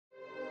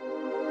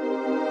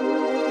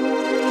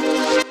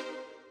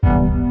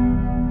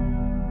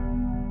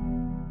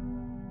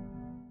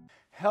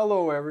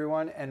Hello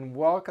everyone and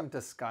welcome to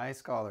Sky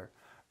Scholar.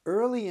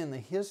 Early in the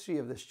history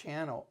of this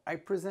channel, I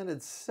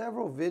presented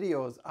several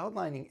videos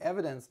outlining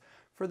evidence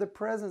for the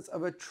presence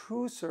of a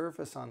true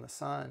surface on the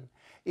Sun.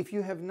 If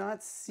you have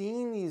not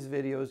seen these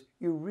videos,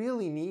 you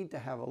really need to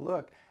have a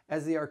look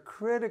as they are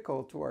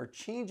critical to our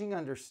changing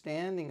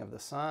understanding of the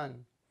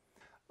Sun.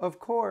 Of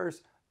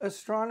course,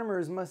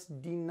 astronomers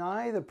must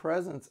deny the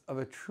presence of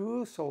a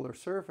true solar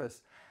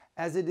surface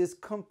as it is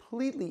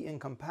completely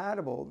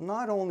incompatible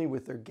not only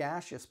with their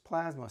gaseous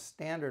plasma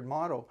standard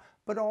model,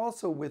 but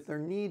also with their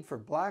need for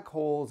black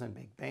holes and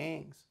big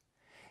bangs.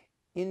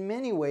 In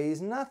many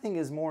ways, nothing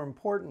is more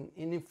important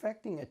in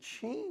effecting a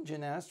change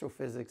in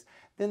astrophysics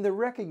than the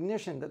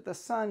recognition that the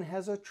Sun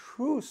has a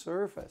true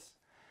surface.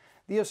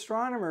 The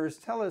astronomers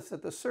tell us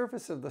that the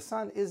surface of the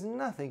Sun is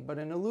nothing but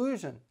an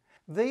illusion.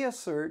 They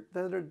assert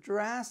that a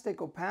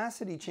drastic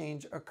opacity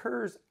change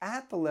occurs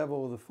at the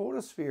level of the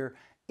photosphere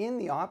in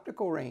the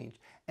optical range,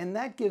 and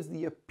that gives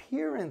the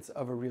appearance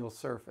of a real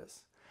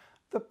surface.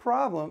 The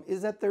problem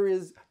is that there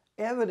is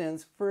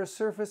evidence for a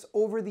surface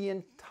over the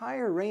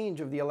entire range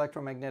of the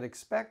electromagnetic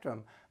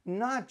spectrum,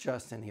 not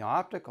just in the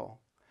optical.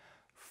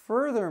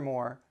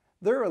 Furthermore,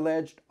 their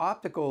alleged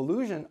optical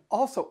illusion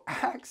also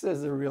acts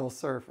as a real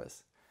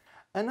surface.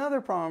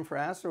 Another problem for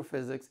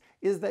astrophysics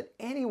is that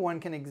anyone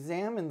can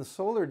examine the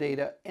solar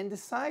data and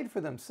decide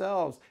for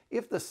themselves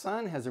if the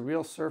Sun has a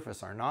real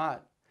surface or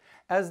not.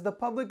 As the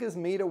public is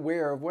made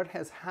aware of what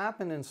has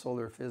happened in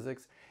solar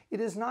physics,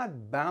 it is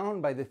not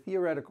bound by the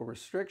theoretical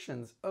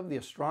restrictions of the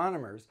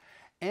astronomers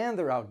and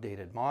their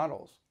outdated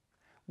models.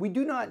 We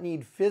do not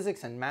need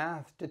physics and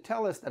math to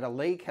tell us that a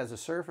lake has a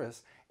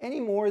surface any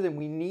more than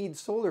we need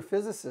solar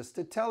physicists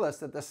to tell us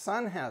that the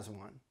Sun has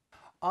one.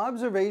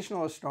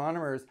 Observational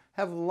astronomers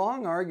have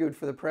long argued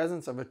for the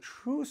presence of a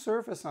true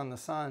surface on the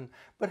Sun,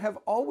 but have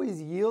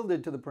always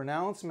yielded to the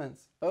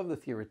pronouncements of the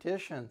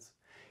theoreticians.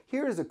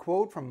 Here is a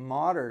quote from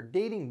Motter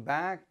dating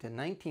back to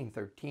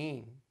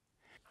 1913.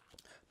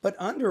 But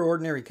under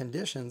ordinary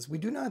conditions, we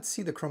do not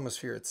see the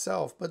chromosphere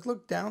itself, but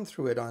look down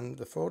through it on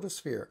the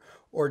photosphere,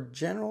 or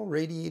general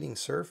radiating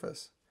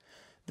surface.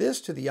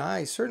 This, to the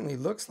eye, certainly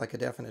looks like a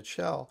definite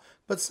shell,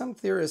 but some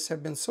theorists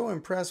have been so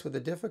impressed with the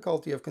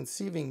difficulty of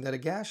conceiving that a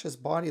gaseous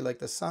body like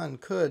the Sun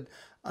could,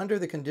 under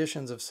the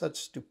conditions of such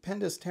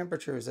stupendous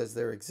temperatures as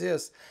there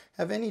exist,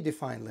 have any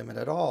defined limit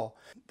at all,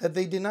 that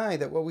they deny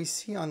that what we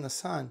see on the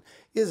Sun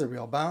is a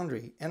real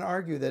boundary, and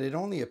argue that it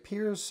only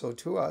appears so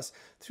to us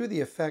through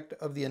the effect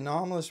of the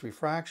anomalous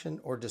refraction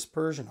or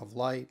dispersion of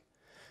light.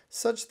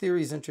 Such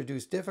theories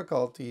introduce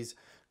difficulties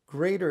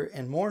greater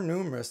and more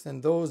numerous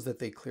than those that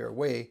they clear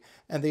away,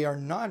 and they are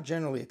not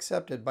generally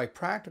accepted by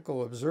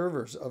practical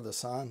observers of the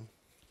Sun.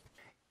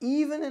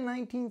 Even in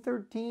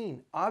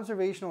 1913,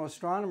 observational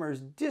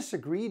astronomers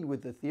disagreed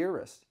with the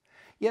theorists.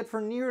 Yet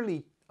for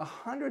nearly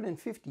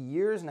 150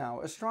 years now,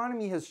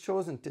 astronomy has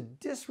chosen to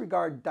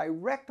disregard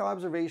direct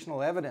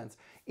observational evidence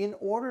in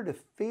order to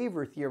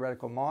favor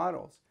theoretical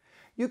models.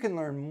 You can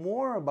learn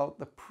more about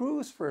the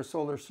proofs for a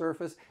solar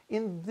surface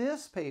in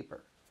this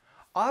paper.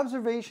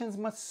 Observations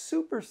must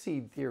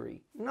supersede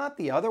theory, not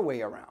the other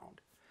way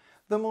around.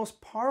 The most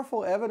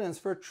powerful evidence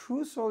for a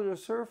true solar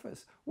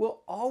surface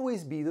will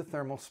always be the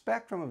thermal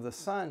spectrum of the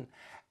Sun,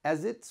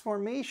 as its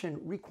formation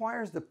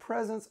requires the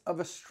presence of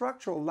a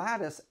structural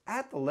lattice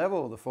at the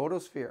level of the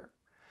photosphere.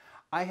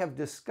 I have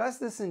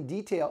discussed this in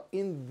detail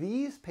in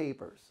these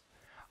papers.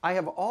 I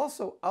have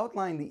also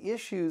outlined the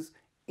issues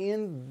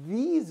in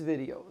these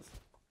videos.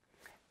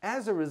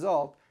 As a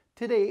result,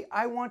 today,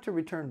 I want to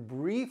return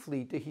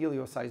briefly to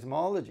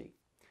helioseismology.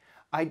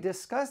 I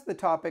discussed the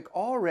topic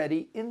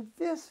already in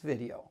this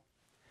video.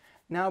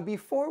 Now,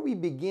 before we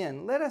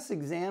begin, let us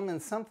examine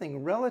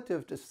something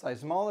relative to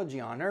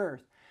seismology on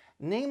Earth,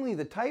 namely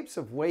the types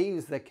of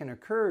waves that can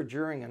occur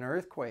during an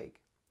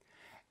earthquake.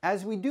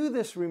 As we do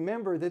this,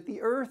 remember that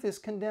the Earth is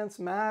condensed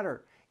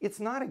matter. It's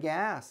not a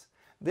gas.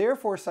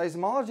 Therefore,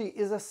 seismology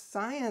is a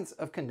science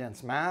of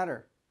condensed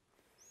matter.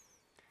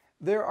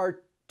 There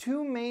are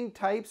two main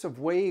types of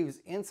waves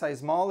in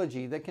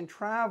seismology that can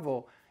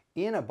travel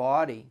in a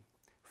body.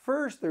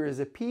 First, there is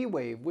a P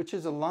wave, which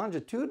is a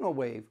longitudinal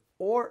wave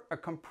or a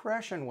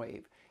compression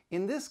wave.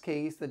 In this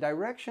case, the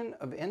direction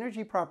of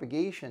energy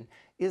propagation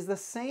is the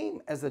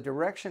same as the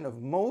direction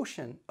of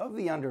motion of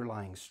the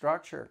underlying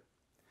structure.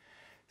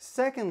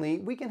 Secondly,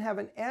 we can have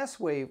an S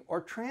wave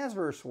or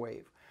transverse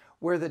wave,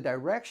 where the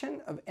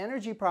direction of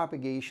energy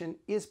propagation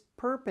is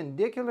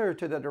perpendicular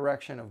to the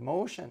direction of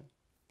motion.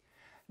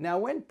 Now,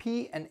 when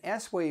P and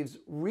S waves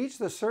reach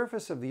the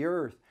surface of the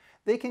Earth,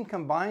 they can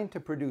combine to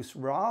produce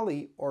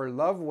Rayleigh or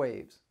Love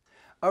waves.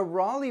 A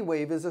Rayleigh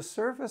wave is a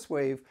surface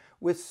wave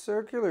with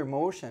circular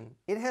motion.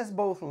 It has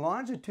both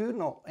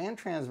longitudinal and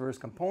transverse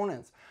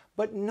components,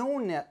 but no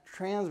net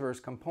transverse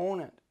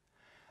component.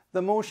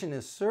 The motion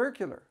is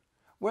circular,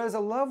 whereas a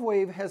Love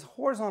wave has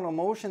horizontal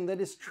motion that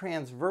is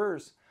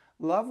transverse.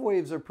 Love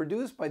waves are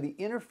produced by the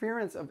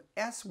interference of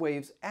S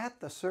waves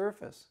at the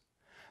surface.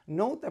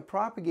 Note that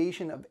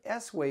propagation of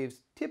S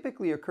waves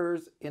typically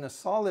occurs in a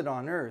solid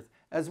on Earth,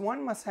 as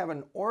one must have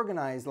an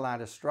organized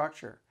lattice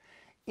structure.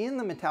 In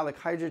the metallic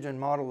hydrogen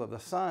model of the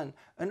Sun,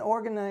 an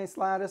organized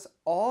lattice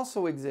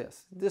also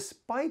exists,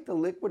 despite the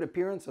liquid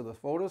appearance of the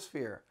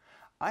photosphere.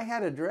 I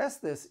had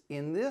addressed this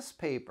in this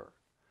paper.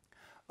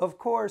 Of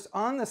course,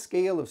 on the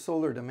scale of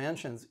solar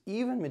dimensions,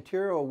 even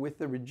material with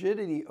the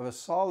rigidity of a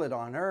solid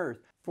on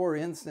Earth, for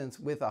instance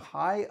with a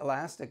high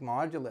elastic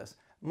modulus,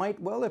 might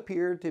well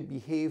appear to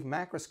behave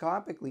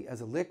macroscopically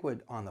as a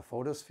liquid on the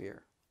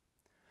photosphere.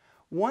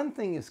 One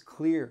thing is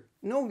clear,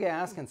 no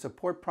gas can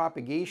support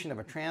propagation of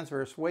a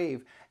transverse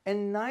wave,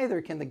 and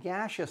neither can the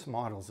gaseous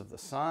models of the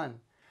Sun.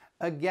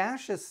 A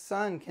gaseous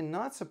Sun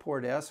cannot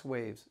support S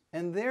waves,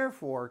 and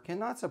therefore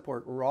cannot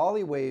support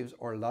Rayleigh waves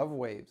or Love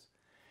waves.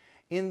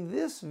 In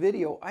this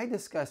video, I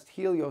discussed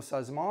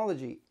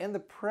helioseismology and the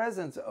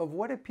presence of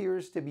what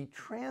appears to be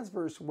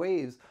transverse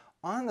waves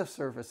on the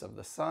surface of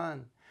the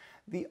Sun.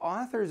 The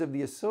authors of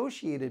the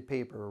associated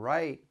paper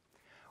write,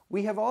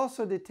 "We have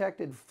also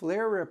detected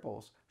flare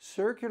ripples,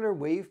 circular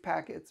wave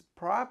packets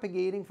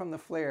propagating from the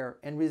flare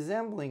and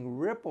resembling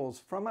ripples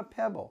from a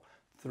pebble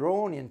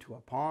thrown into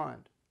a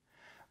pond.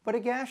 But a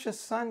gaseous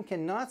Sun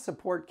cannot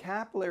support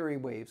capillary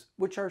waves,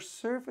 which are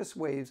surface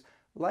waves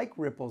like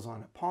ripples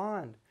on a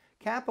pond.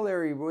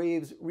 Capillary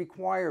waves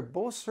require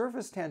both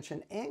surface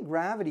tension and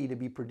gravity to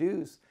be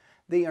produced.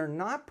 They are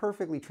not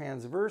perfectly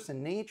transverse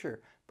in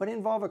nature, but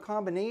involve a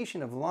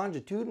combination of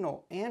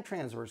longitudinal and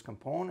transverse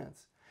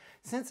components.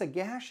 Since a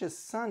gaseous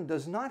Sun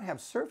does not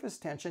have surface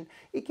tension,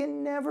 it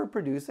can never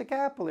produce a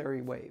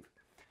capillary wave.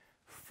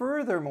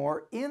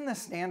 Furthermore, in the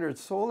standard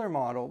solar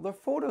model, the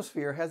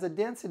photosphere has a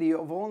density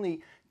of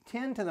only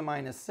 10 to the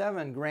minus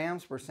 7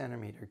 grams per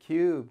centimeter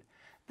cubed.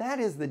 That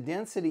is the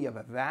density of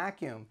a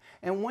vacuum,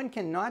 and one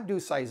cannot do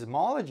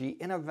seismology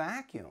in a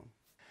vacuum."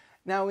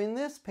 Now in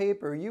this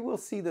paper, you will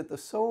see that the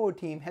SOHO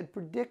team had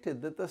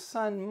predicted that the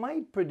Sun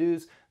might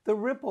produce the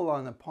ripple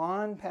on the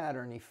pond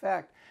pattern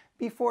effect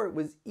before it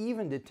was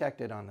even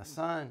detected on the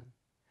Sun.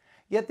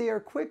 Yet they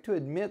are quick to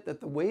admit that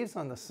the waves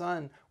on the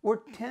Sun were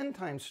 10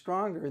 times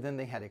stronger than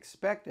they had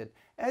expected,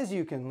 as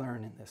you can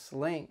learn in this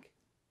link.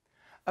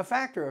 A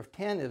factor of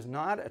 10 is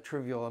not a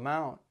trivial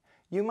amount.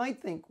 You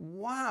might think,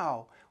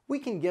 wow, we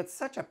can get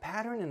such a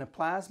pattern in a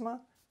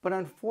plasma, but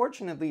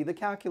unfortunately the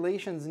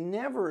calculations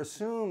never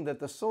assumed that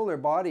the solar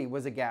body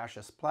was a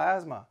gaseous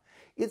plasma.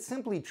 It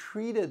simply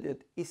treated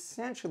it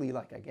essentially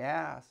like a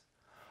gas.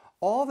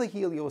 All the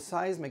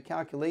helioseismic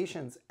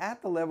calculations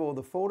at the level of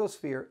the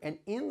photosphere and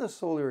in the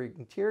solar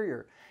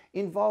interior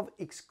involve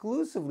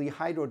exclusively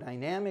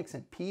hydrodynamics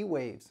and P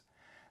waves.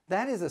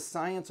 That is a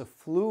science of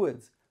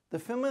fluids. The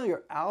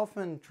familiar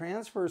alpha and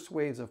transverse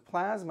waves of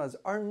plasmas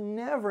are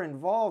never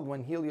involved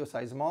when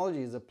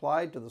helioseismology is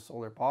applied to the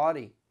solar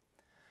body.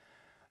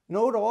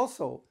 Note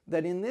also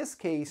that in this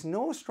case,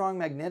 no strong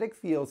magnetic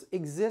fields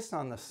exist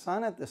on the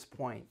Sun at this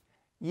point,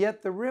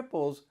 yet the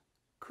ripples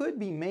could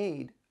be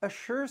made, a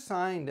sure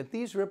sign that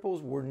these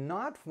ripples were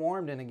not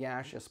formed in a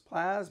gaseous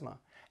plasma,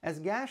 as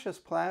gaseous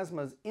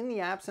plasmas, in the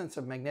absence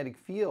of magnetic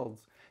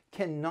fields,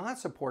 cannot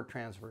support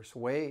transverse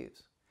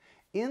waves.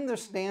 In the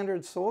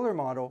standard solar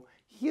model,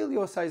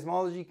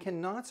 helioseismology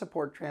cannot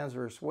support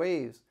transverse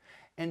waves,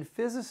 and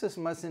physicists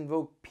must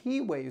invoke P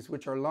waves,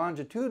 which are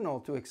longitudinal,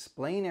 to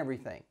explain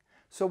everything.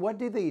 So what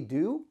do they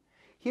do?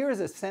 Here is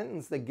a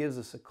sentence that gives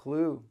us a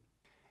clue.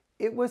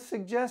 It was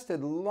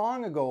suggested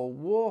long ago,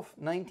 Wolf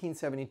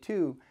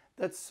 1972,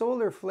 that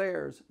solar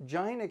flares,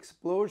 giant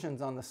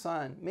explosions on the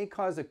Sun, may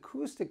cause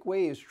acoustic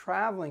waves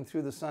traveling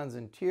through the Sun's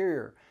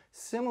interior,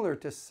 similar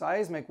to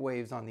seismic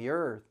waves on the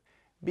Earth.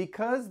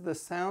 Because the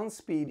sound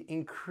speed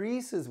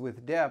increases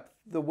with depth,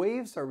 the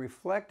waves are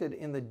reflected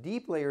in the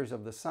deep layers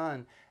of the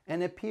Sun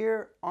and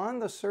appear on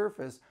the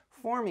surface,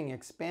 forming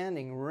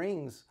expanding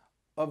rings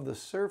of the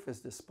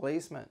surface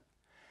displacement.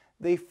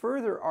 They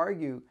further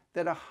argue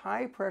that a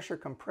high pressure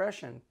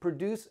compression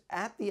produced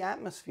at the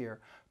atmosphere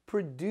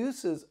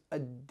produces a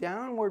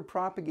downward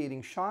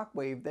propagating shock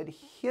wave that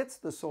hits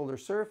the solar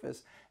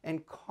surface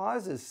and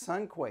causes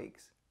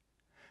sunquakes.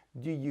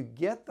 Do you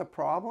get the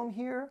problem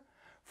here?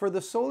 For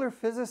the solar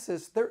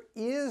physicists, there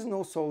is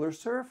no solar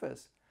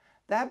surface.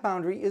 That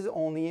boundary is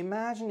only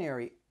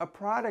imaginary, a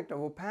product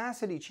of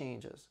opacity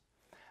changes.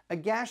 A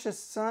gaseous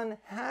Sun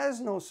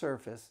has no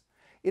surface.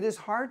 It is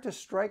hard to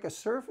strike a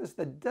surface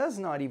that does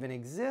not even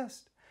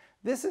exist.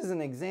 This is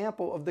an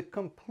example of the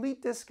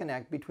complete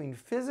disconnect between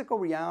physical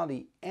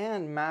reality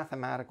and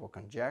mathematical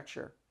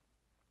conjecture.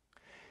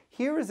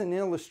 Here is an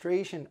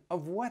illustration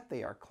of what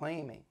they are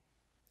claiming.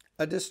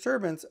 A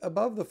disturbance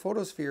above the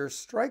photosphere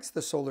strikes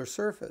the solar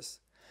surface.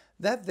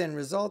 That then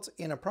results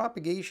in a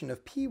propagation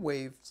of P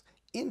waves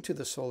into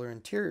the solar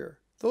interior.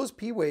 Those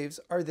P waves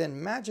are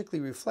then magically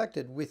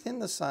reflected within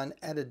the Sun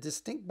at a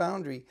distinct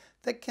boundary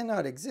that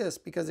cannot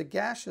exist because a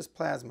gaseous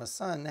plasma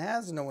Sun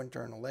has no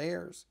internal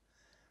layers.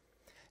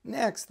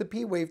 Next, the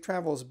P wave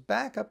travels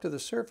back up to the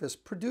surface,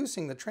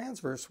 producing the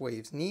transverse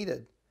waves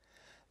needed.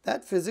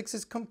 That physics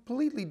is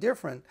completely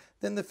different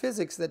than the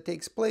physics that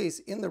takes place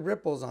in the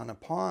ripples on a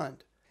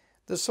pond.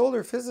 The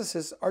solar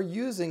physicists are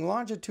using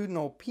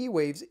longitudinal P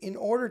waves in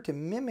order to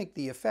mimic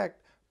the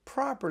effect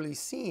properly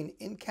seen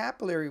in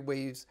capillary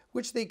waves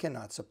which they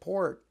cannot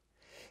support.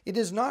 It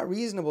is not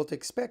reasonable to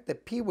expect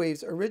that P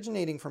waves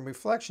originating from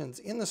reflections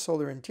in the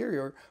solar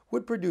interior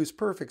would produce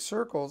perfect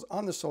circles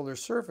on the solar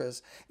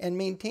surface and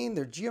maintain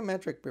their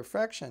geometric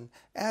perfection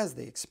as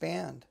they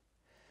expand.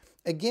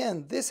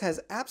 Again, this has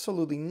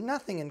absolutely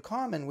nothing in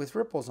common with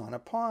ripples on a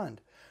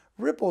pond.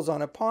 Ripples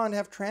on a pond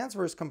have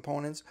transverse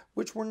components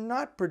which were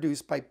not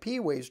produced by P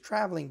waves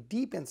traveling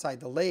deep inside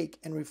the lake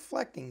and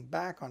reflecting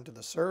back onto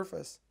the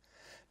surface.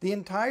 The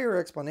entire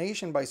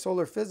explanation by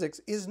solar physics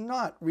is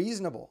not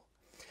reasonable.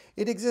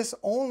 It exists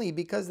only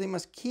because they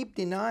must keep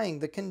denying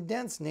the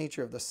condensed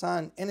nature of the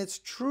sun and its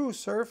true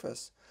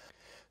surface.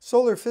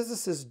 Solar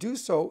physicists do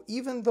so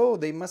even though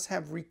they must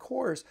have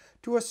recourse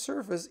to a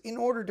surface in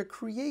order to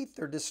create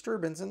their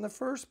disturbance in the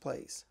first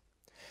place.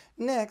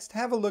 Next,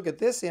 have a look at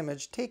this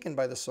image taken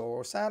by the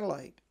solar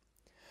satellite.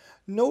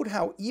 Note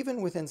how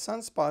even within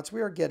sunspots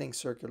we are getting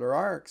circular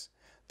arcs.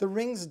 The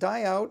rings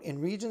die out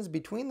in regions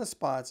between the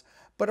spots,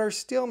 but are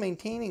still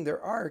maintaining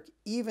their arc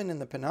even in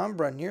the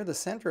penumbra near the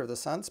center of the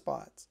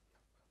sunspots.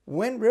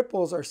 When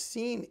ripples are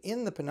seen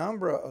in the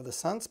penumbra of the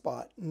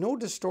sunspot, no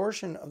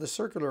distortion of the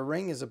circular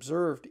ring is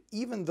observed,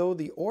 even though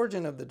the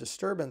origin of the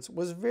disturbance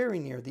was very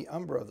near the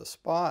umbra of the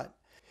spot.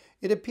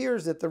 It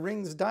appears that the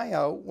rings die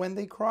out when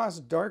they cross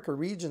darker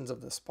regions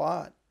of the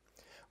spot.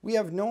 We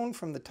have known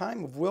from the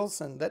time of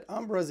Wilson that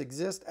umbras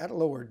exist at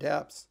lower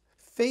depths.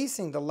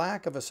 Facing the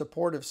lack of a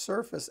supportive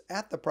surface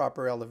at the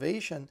proper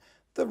elevation,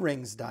 the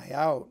rings die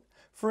out.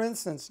 For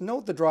instance,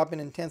 note the drop in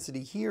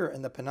intensity here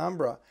in the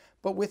penumbra,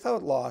 but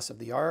without loss of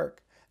the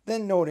arc.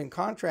 Then note in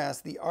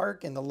contrast the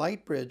arc in the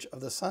light bridge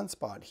of the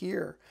sunspot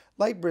here.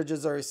 Light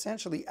bridges are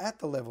essentially at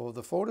the level of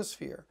the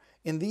photosphere.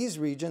 In these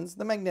regions,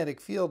 the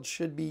magnetic field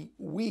should be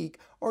weak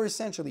or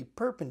essentially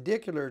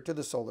perpendicular to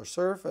the solar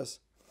surface.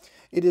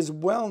 It is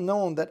well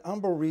known that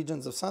umbral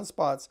regions of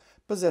sunspots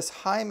possess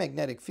high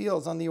magnetic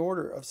fields on the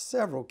order of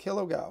several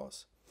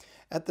kilogauss.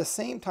 At the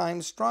same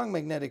time, strong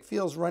magnetic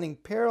fields running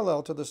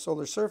parallel to the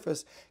solar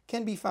surface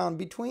can be found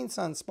between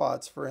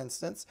sunspots, for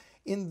instance,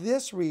 in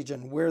this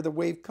region where the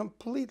wave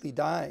completely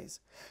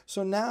dies.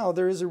 So now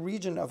there is a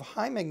region of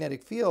high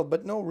magnetic field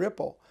but no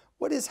ripple.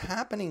 What is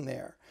happening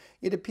there?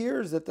 It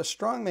appears that the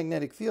strong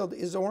magnetic field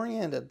is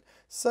oriented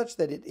such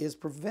that it is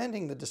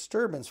preventing the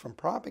disturbance from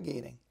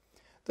propagating.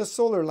 The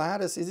solar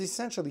lattice is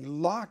essentially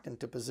locked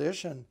into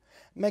position.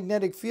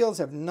 Magnetic fields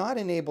have not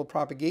enabled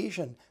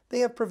propagation, they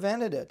have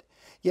prevented it.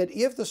 Yet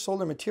if the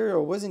solar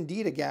material was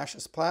indeed a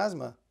gaseous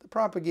plasma, the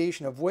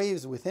propagation of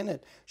waves within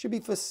it should be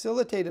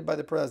facilitated by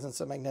the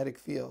presence of magnetic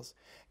fields.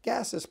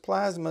 Gaseous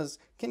plasmas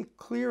can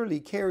clearly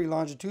carry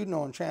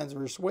longitudinal and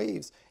transverse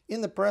waves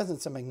in the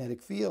presence of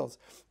magnetic fields,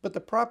 but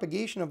the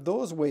propagation of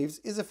those waves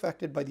is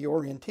affected by the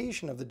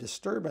orientation of the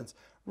disturbance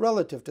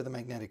relative to the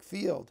magnetic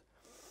field.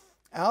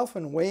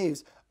 Alpha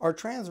waves are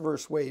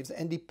transverse waves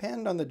and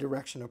depend on the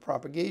direction of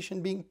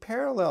propagation being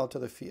parallel to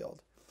the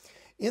field.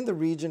 In the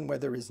region where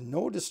there is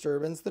no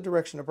disturbance, the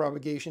direction of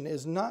propagation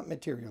is not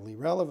materially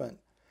relevant.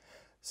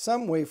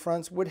 Some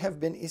wavefronts would have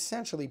been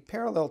essentially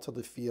parallel to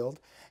the field,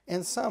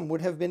 and some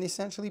would have been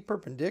essentially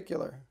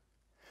perpendicular.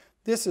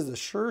 This is a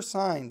sure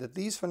sign that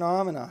these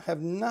phenomena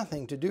have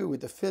nothing to do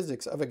with the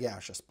physics of a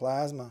gaseous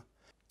plasma.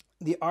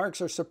 The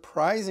arcs are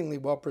surprisingly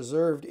well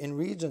preserved in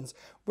regions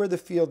where the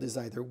field is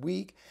either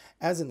weak,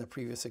 as in the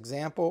previous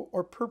example,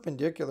 or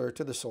perpendicular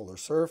to the solar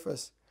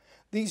surface.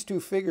 These two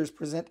figures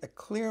present a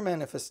clear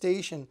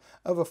manifestation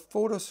of a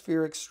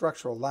photospheric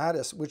structural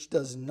lattice which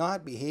does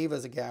not behave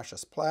as a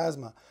gaseous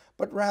plasma,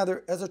 but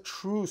rather as a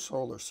true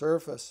solar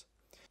surface.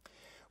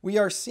 We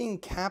are seeing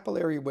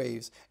capillary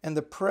waves and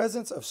the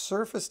presence of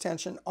surface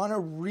tension on a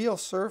real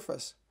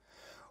surface.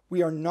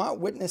 We are not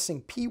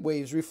witnessing P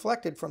waves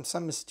reflected from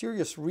some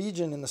mysterious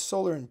region in the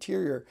solar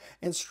interior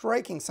and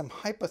striking some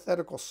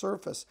hypothetical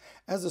surface,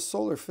 as the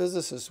solar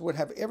physicists would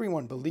have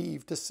everyone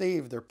believe to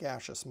save their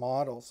gaseous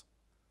models.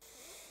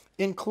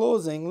 In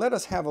closing, let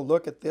us have a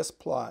look at this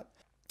plot.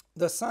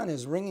 The sun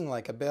is ringing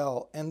like a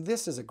bell, and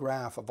this is a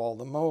graph of all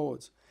the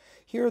modes.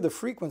 Here, the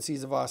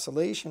frequencies of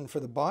oscillation for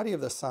the body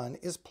of the sun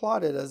is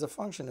plotted as a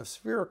function of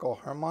spherical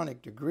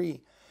harmonic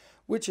degree,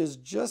 which is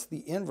just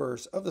the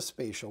inverse of the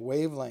spatial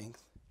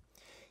wavelength.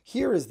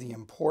 Here is the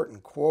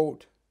important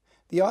quote.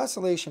 The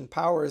oscillation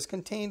power is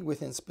contained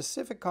within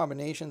specific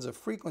combinations of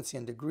frequency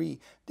and degree,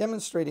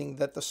 demonstrating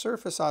that the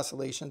surface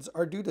oscillations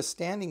are due to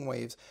standing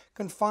waves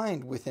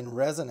confined within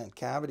resonant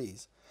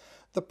cavities.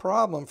 The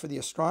problem for the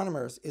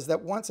astronomers is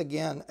that once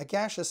again, a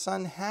gaseous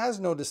sun has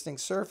no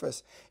distinct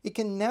surface. It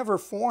can never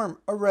form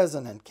a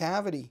resonant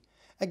cavity.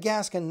 A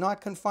gas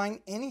cannot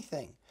confine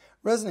anything.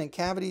 Resonant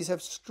cavities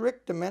have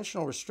strict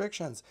dimensional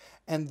restrictions,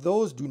 and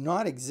those do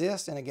not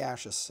exist in a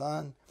gaseous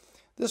sun.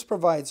 This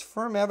provides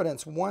firm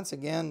evidence once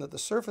again that the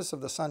surface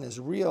of the sun is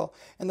real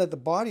and that the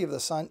body of the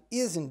sun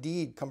is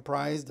indeed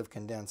comprised of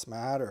condensed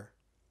matter.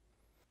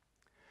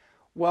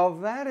 Well,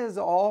 that is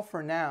all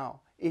for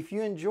now. If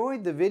you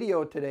enjoyed the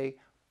video today,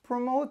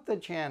 promote the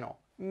channel.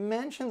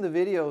 Mention the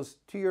videos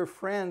to your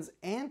friends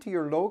and to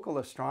your local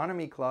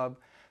astronomy club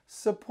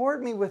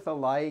Support me with a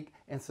like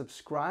and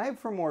subscribe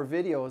for more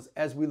videos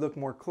as we look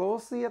more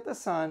closely at the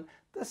sun,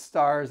 the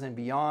stars, and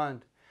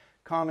beyond.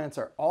 Comments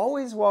are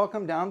always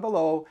welcome down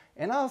below,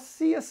 and I'll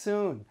see you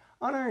soon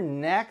on our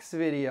next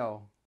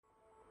video.